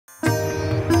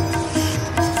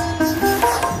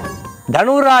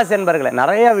தனுராசி என்பர்களே,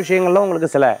 நிறைய விஷயங்கள்லாம் உங்களுக்கு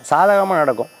சில சாதகமாக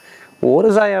நடக்கும். ஒரு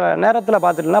நேரத்தில்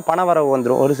பார்த்துட்டுனா பண வரவு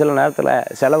வந்துடும், ஒரு சில நேரத்தில்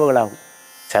செலவுகளாகும்.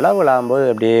 செலவுகளாகும்போது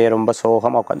அப்படியே ரொம்ப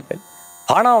சோகமாக உட்காந்துப்பேன்.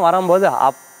 பணம் வரும்போது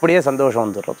அப்படியே சந்தோஷம்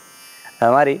வந்துடுறது.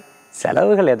 அது மாதிரி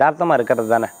செலவுகள் யதார்த்தமாக இருக்கிறது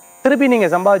தானே. திருப்பி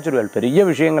நீங்கள் சம்பாதிச்சுடுவீர்கள். பெரிய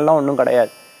விஷயங்கள்லாம் ஒன்றும்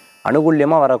கிடையாது.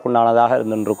 அனுகூல்யமாக வரக்குண்டானதாக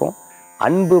இருந்துருக்கும்.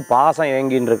 அன்பு பாசம்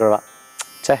ஏங்கின்னு இருக்கிறதா,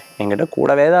 சே என்கிட்ட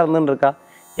கூடவே தான் இருந்துன்னு இருக்கா,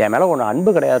 என் மேலே ஒன்று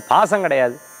அன்பு கிடையாது, பாசம்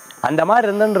கிடையாது, அந்த மாதிரி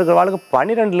இருந்துன்னு இருக்கிறவாளுக்கு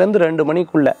 12லேருந்து 2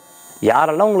 மணிக்குள்ளே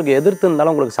யாரெல்லாம் உங்களுக்கு எதிர்த்து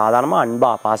இருந்தாலும் உங்களுக்கு சாதாரணமாக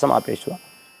அன்பாக பாசமாக பேசுவாள்.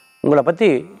 உங்களை பற்றி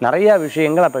நிறையா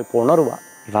விஷயங்கள் அப்போ இப்போ உணர்வா.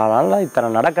 இவாளால் இத்தனை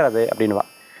நடக்கிறது அப்படின்வா.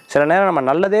 சில நேரம் நம்ம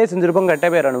நல்லதே செஞ்சுருப்போம், கெட்ட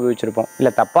பேர் அனுபவிச்சிருப்போம்,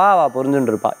 இல்லை தப்பாக அவள்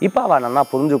புரிஞ்சுட்டு இருப்பா. இப்போ அவள் நல்லா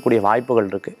புரிஞ்சக்கூடிய வாய்ப்புகள்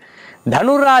இருக்குது.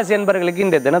 தனுராசி என்பவர்களுக்கு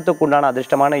இந்த தினத்துக்குண்டான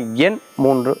அதிர்ஷ்டமான எண்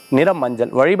 3, நிறம்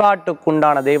மஞ்சள்.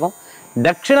 வழிபாட்டுக்குண்டான தெய்வம்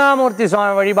தட்சிணாமூர்த்தி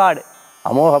சுவாமி வழிபாடு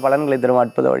அமோக பலன்களை தரும்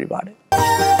அற்புத வழிபாடு.